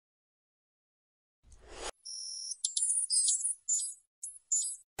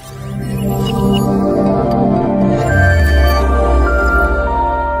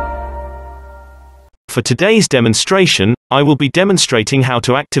For today's demonstration, I will be demonstrating how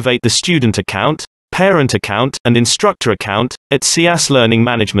to activate the student account, parent account, and instructor account at SIAS Learning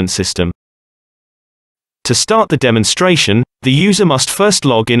Management System. To start the demonstration, the user must first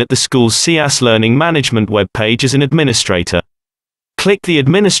log in at the school's SIAS Learning Management webpage as an administrator. Click the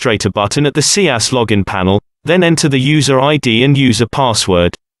Administrator button at the SIAS login panel, then enter the user ID and user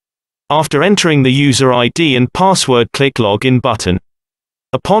password. After entering the user ID and password, click Login button.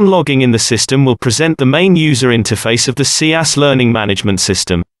 Upon logging in, the system will present the main user interface of the SIAS Learning Management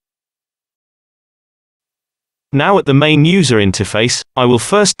System. Now at the main user interface, I will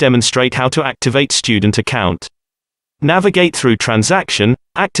first demonstrate how to activate student account. Navigate through Transaction,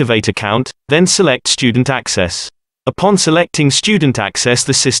 Activate Account, then select Student Access. Upon selecting Student Access,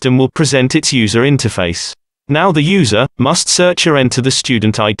 the system will present its user interface. Now the user must search or enter the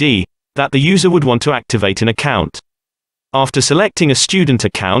student ID that the user would want to activate an account. After selecting a student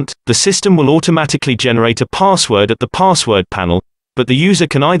account, the system will automatically generate a password at the password panel, but the user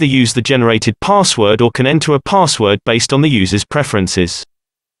can either use the generated password or can enter a password based on the user's preferences.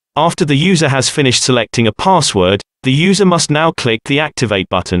 After the user has finished selecting a password, the user must now click the Activate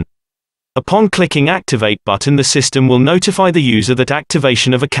button. Upon clicking Activate button, the system will notify the user that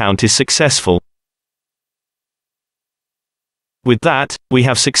activation of account is successful. With that, we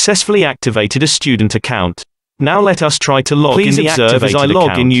have successfully activated a student account. Now let us try to log in the activated account.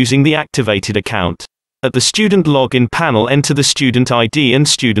 Log in using the activated account. At the student login panel, enter the student ID and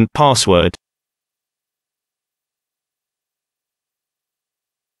student password.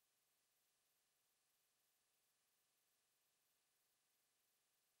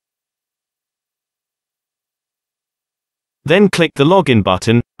 Then click the Login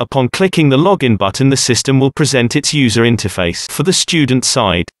button. Upon clicking the Login button, the system will present its user interface for the student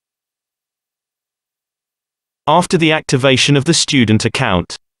side. After the activation of the student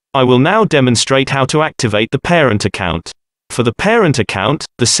account, I will now demonstrate how to activate the parent account. For the parent account,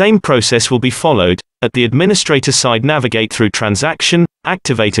 the same process will be followed. At the administrator side, navigate through Transaction,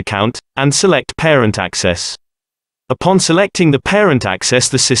 Activate Account, and select Parent Access. Upon selecting the parent access,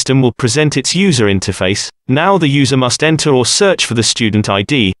 the system will present its user interface. Now the user must enter or search for the student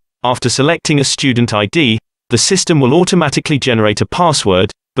ID. After selecting a student ID, the system will automatically generate a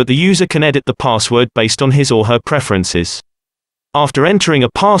password, but the user can edit the password based on his or her preferences. After entering a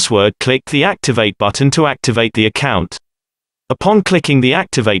password, click the Activate button to activate the account. Upon clicking the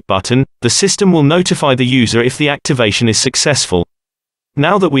Activate button, the system will notify the user if the activation is successful.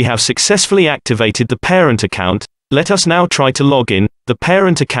 Now that we have successfully activated the parent account, let us now try to log in the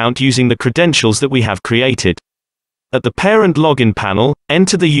parent account using the credentials that we have created. At the parent login panel,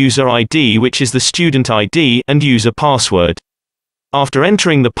 enter the user ID, which is the student ID, and user password. After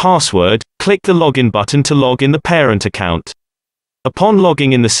entering the password, click the Login button to log in the parent account. Upon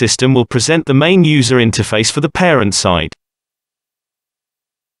logging in, the system will present the main user interface for the parent side.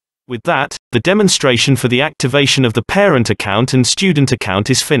 With that, the demonstration for the activation of the parent account and student account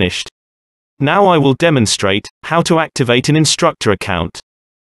is finished. Now I will demonstrate how to activate an instructor account.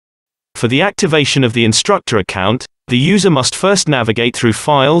 For the activation of the instructor account, the user must first navigate through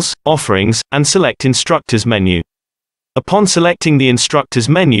Files, Offerings, and select Instructors menu. Upon selecting the Instructors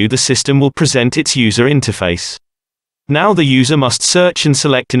menu, the system will present its user interface. Now the user must search and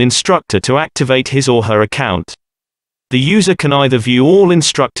select an instructor to activate his or her account. The user can either view all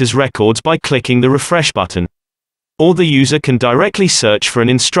instructors' records by clicking the Refresh button, or the user can directly search for an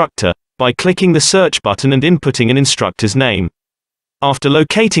instructor by clicking the Search button and inputting an instructor's name. After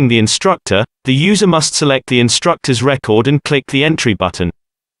locating the instructor, the user must select the instructor's record and click the Entry button.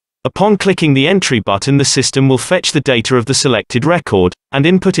 Upon clicking the Entry button, the system will fetch the data of the selected record and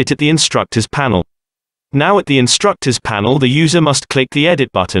input it at the instructor's panel. Now at the instructor's panel, the user must click the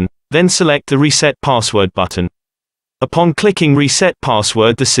Edit button, then select the Reset Password button. Upon clicking Reset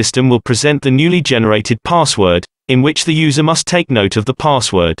Password, the system will present the newly generated password, in which the user must take note of the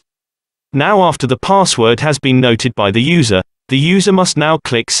password. Now after the password has been noted by the user must now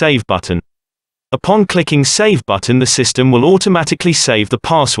click Save button. Upon clicking Save button, the system will automatically save the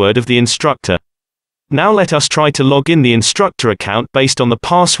password of the instructor. Now let us try to log in the instructor account based on the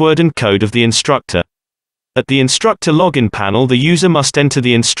password and code of the instructor. At the instructor login panel, the user must enter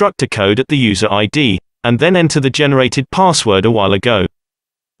the instructor code at the user ID, and then enter the generated password a while ago.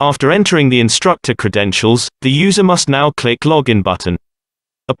 After entering the instructor credentials, the user must now click Login button.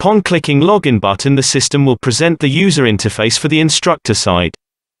 Upon clicking Login button, the system will present the user interface for the instructor side.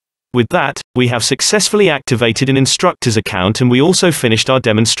 With that, we have successfully activated an instructor's account, and we also finished our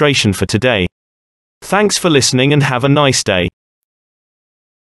demonstration for today. Thanks for listening and have a nice day.